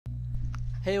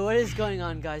Hey, what is going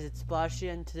on, guys? It's Splashy,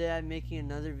 and today I'm making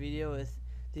another video with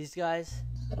these guys.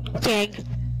 Gang.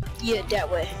 Yeah, that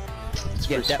way.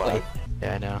 Yeah, that way.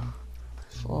 Yeah, I know.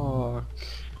 Fuck.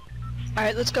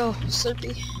 Alright, let's go.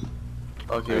 Slurpee.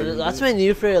 Okay. That's my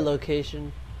new favorite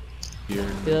location. Yeah,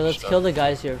 let's kill the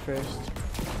guys here first.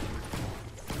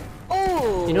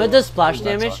 Oh! You know what does splash Ooh,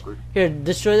 that's damage? awkward. Here,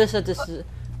 destroy this at this.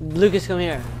 Lucas, come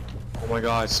here. Oh my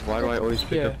god, why do I always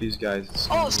pick Here. up these guys? It's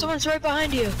Oh, someone's right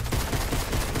behind you.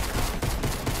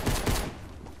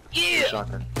 Yeah!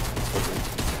 Shotgun.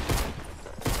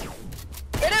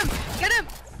 Get him! Get him!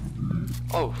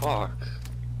 Oh fuck.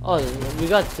 Oh, we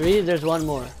got 3. There's one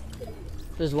more.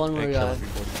 There's one more I guy. killed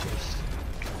everybody first.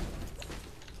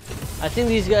 I think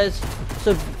these guys.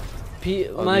 So, my these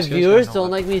guys viewers got don't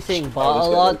no like me saying weapons. bot Oh, a this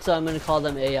guy lot, did. so I'm gonna call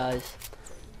them AIs.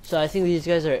 So I think these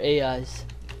guys are AIs.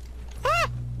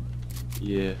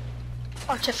 Yeah.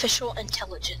 Artificial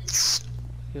intelligence.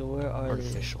 Okay, where are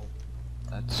Artificial.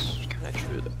 That's kinda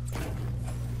true though.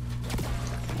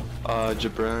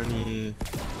 Jabroni.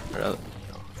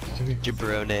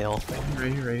 Jabronail.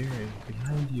 Right here.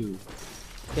 Behind you.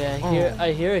 they? Okay,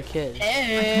 I hear a kid.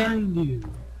 Hey! Behind you.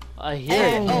 I hear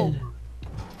a Oh. kid.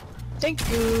 Thank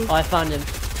you. Oh, I found him.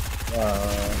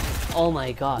 Oh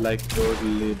my god. Like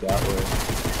totally that way.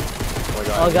 Oh my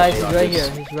god. Oh guys, you he's got right this.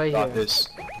 here. He's right You got here. this.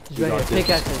 He's You right here. got this.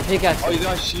 Pickaxe him. Pickaxe Oh, him. you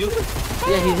got a shield?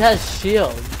 Yeah, he has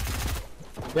shield.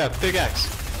 Yeah,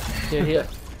 pickaxe. Here, here.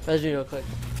 Res me real quick.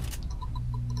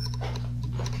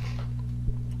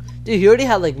 Dude, he already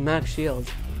had like max shield.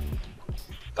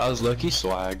 That was lucky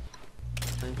swag.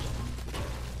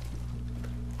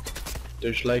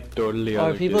 There's like totally Are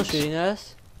other people kids. shooting at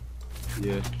us?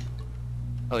 Yeah.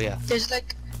 Oh yeah. There's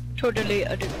like totally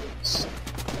other ones.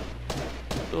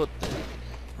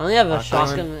 I only have a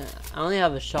Shotgun. shotgun. I only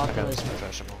have a shotgun with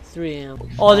Professional. 3 ammo.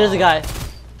 Oh, there's a guy.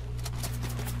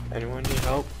 Anyone need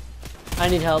help? I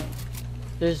need help.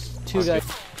 There's 2 Okay.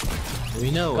 guys.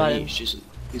 We know Got him. he's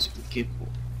capable.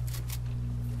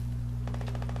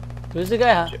 Who's the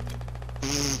guy?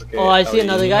 Okay, Oh, I see you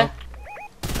another need guy.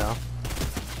 help? No.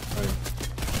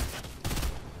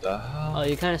 The hell? Oh,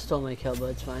 you kind of stole my kill, but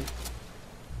it's fine.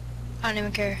 I don't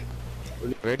even care.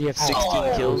 We already have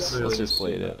 16 kills. Let's just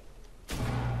play it.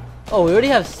 Oh, we already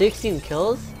have 16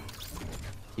 kills?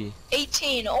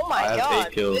 18. Oh my I have god.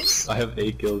 8 kills. This- I have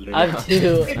 8 kills right I now. have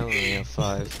 2. I only have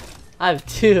 5. I have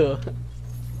 2.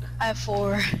 I have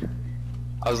 4.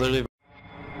 I was literally.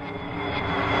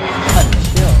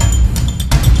 Chill.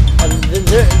 Oh,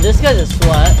 this guy's a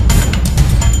sweat.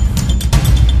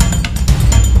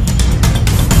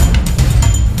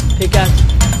 Pickaxe.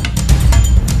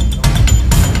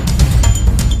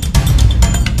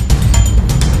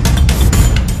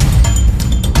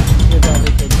 Here's the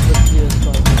other kid. Let's do this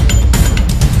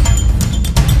one.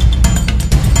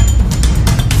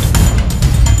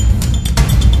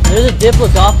 There's a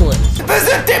Diplodocus. There's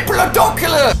a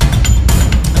Diplodocus!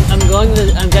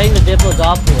 I'm getting the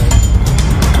Diplodocus.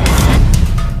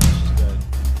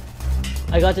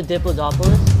 I got the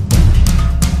Diplodocus.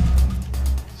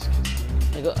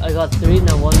 I got 3,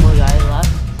 now 1 more guy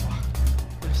left.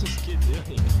 What's this kid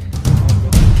doing?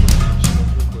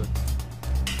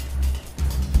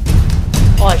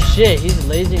 Oh shit, he's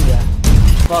lasing that.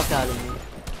 Fuck out of me.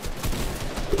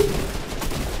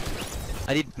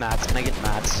 I need mats. Can I get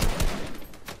mats?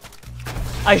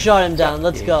 I shot him down,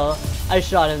 let's go. I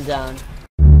shot him down.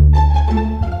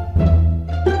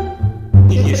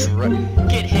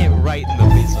 Get hit right in the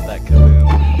face with that kaboom.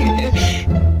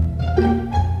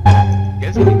 You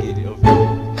guys wanna get it over?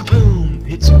 Kaboom!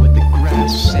 Hits you with the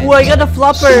grass. Ooh, I got a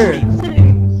flopper!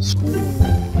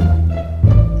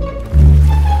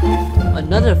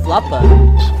 Another flopper.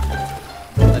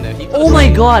 Oh my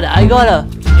god, I got a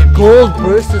gold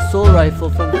burst assault rifle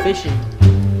from fishing.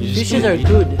 Fishes are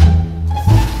good.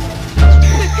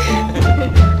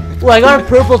 Ooh, I got a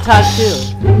purple tattoo.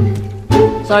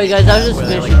 Sorry guys, I was just Where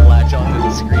they, fishing. like, latch onto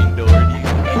the screen door and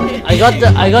you...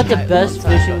 I got the best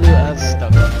fishing loot ever.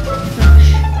 Stuck.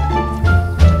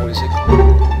 What is it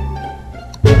called?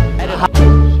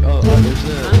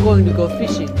 There's I'm going to go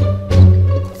fishing.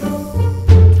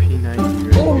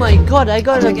 P90. Oh my god, I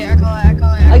got Okay, a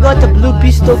I got the blue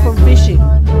pistol from fishing.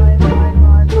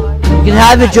 You can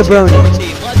have it, jabroni.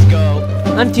 Team, let's go.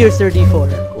 I'm tier 34. Are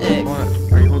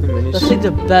you holding minis? That's like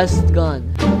the best gun.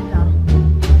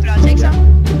 But I'll take some.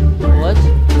 What?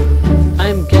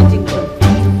 I'm getting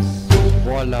confused.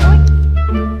 Voila.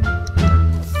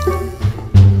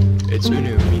 It's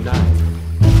Unu, P9.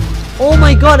 Oh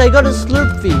my god, I got a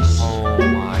slurp fish. Oh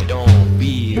my, don't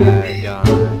be that guy.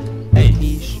 Hey,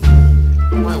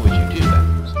 why would you do that?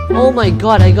 Oh my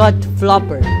god, I got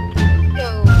flopper.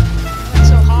 Yo. What's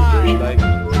so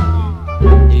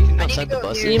outside the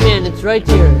bus. See man, it's right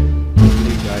here.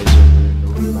 You guys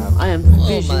are on the map. I am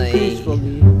fishing my.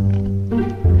 peacefully.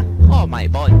 Oh my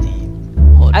body.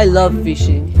 I love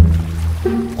fishing.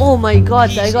 Oh my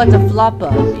god, I got a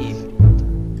flopper.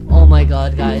 Oh my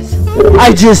god, guys.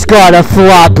 I just got a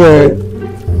flopper.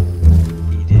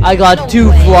 I got two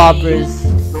floppers.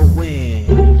 No way.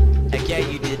 Heck yeah,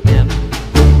 you did them.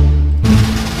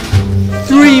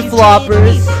 Three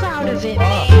floppers. Be proud of it,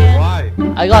 man. Why?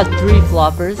 I got three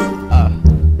floppers.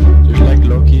 Just like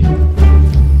Loki.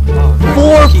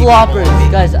 Four floppers.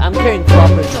 Guys, I'm carrying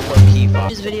floppers. It's a low-key fuck.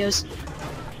 His videos.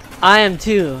 I am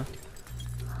too.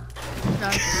 No,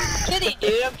 I'm kidding,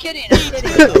 dude. I'm kidding. I'm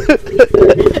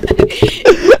kidding.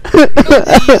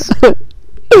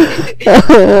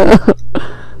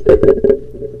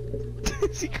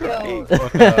 Is he crying?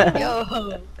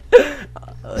 Yo.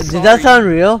 Did that sound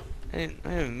real? I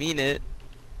didn't mean it.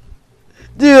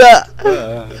 Dude,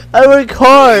 I work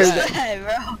hard. Hey,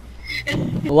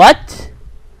 bro. What?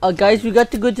 Guys, we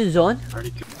got to go to zone.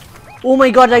 Oh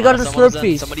my god, I got a Someone was, slurp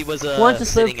fish. Somebody was Who wants a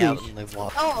sitting slurp out fish? in the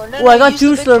water. Oh, no, Oh, I got use two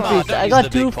the big slurp pot. fish. I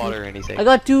got two. pot or anything. I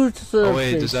got two slurp Oh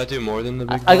wait, fish. does that do more than the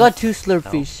big I got one? two slurp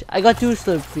No. fish. I got two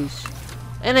slurp fish.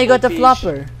 And I got the fish.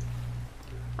 flopper.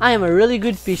 I am a really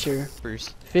good fisher.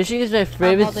 Bruce. Fishing is my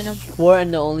favorite holding 'em. sport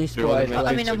and the only sport I holding like.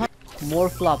 I mean, I'm More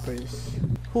floppers.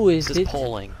 Who is This is it?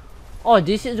 polling. Oh,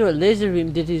 this is where laser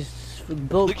beam did his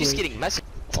boat. Luke is with. getting messy.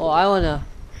 Oh, I wanna.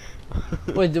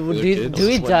 Wait, do Little we kids. do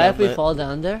we That's what die that if we meant. fall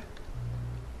down there?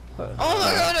 Oh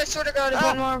my god, I swear to god, if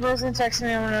one more person texts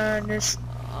me, I'm gonna just...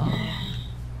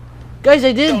 Guys,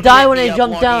 I didn't Don't die hit when me I up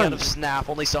jumped logging out down. of Snap.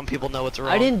 Only some people know what's wrong.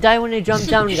 I didn't die when I jumped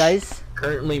down, guys.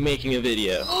 Currently making a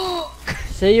video.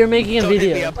 Say you're making a Don't hit me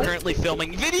video. up. Currently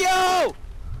filming video.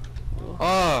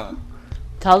 Ah,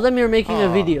 Tell them you're making a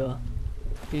Aw. video. are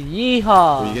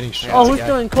Yeehaw. you getting shot? Oh, That's a who's guy.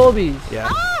 throwing Kobe's? Yeah.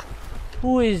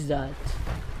 Who is that?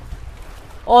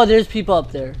 Oh, there's people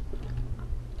up there.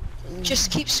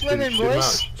 Just keep swimming, Shoot 'em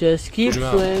boys. Just keep Shoot 'em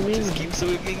out. swimming. Just keep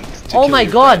swimming. Oh my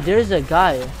god, there's a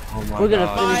guy. Oh my We're gonna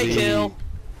god. finish Bye, it. kill.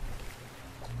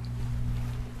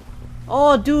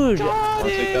 Oh, dude. Wanna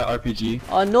take that RPG?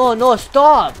 Oh, no,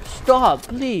 stop. Stop,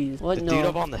 please. What, The dude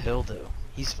up no? on the hill, though.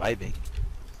 He's vibing.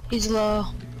 He's low.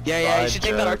 Yeah, you Bye, should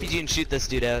take that Jeff. RPG and shoot this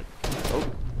dude out. Oh.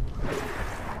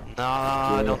 No,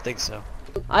 I don't think so.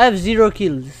 I have 0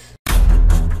 kills.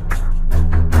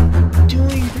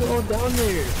 Doing go down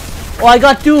there. Oh, I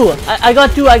got 2. I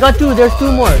got 2. I got 2. There's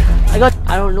 2 more.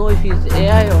 I don't know if he's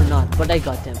AI or not, but I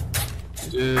got him.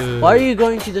 Dude. Why are you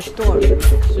going to the store?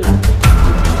 Soon.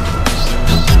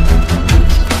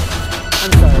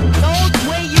 I'm sorry. No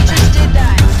way, you just did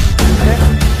that.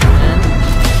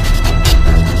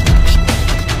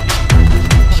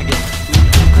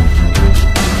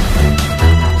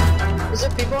 Is there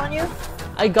people on you?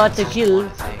 I got the kill.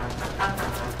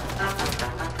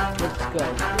 Let's go.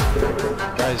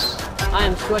 Guys, I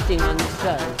am sweating on this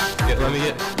guy. let me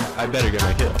get. I better get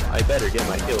my kill. I better get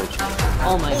my kill.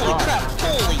 Oh my Holy god. crap!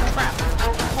 Holy crap!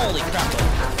 Holy crap!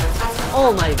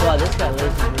 Oh my god, this guy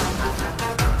lazy me.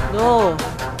 No.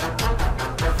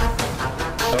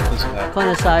 Help us out.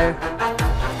 Connor sire.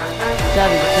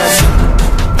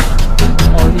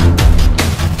 Oh,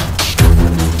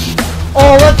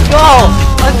 oh, let's go!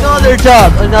 Another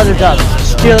dub! Another dub.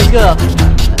 Here, let's go.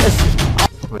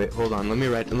 Wait, hold on. Let me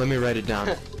write it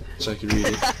down so I can read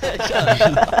it.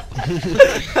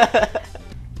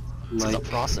 It's a Like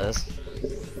process.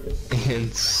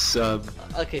 and sub.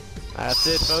 Okay. That's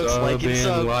it, folks. Sub Like and and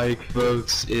sub. like,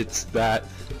 folks. It's that.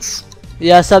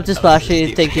 Yeah, sub to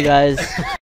Splashy. Thank you guys.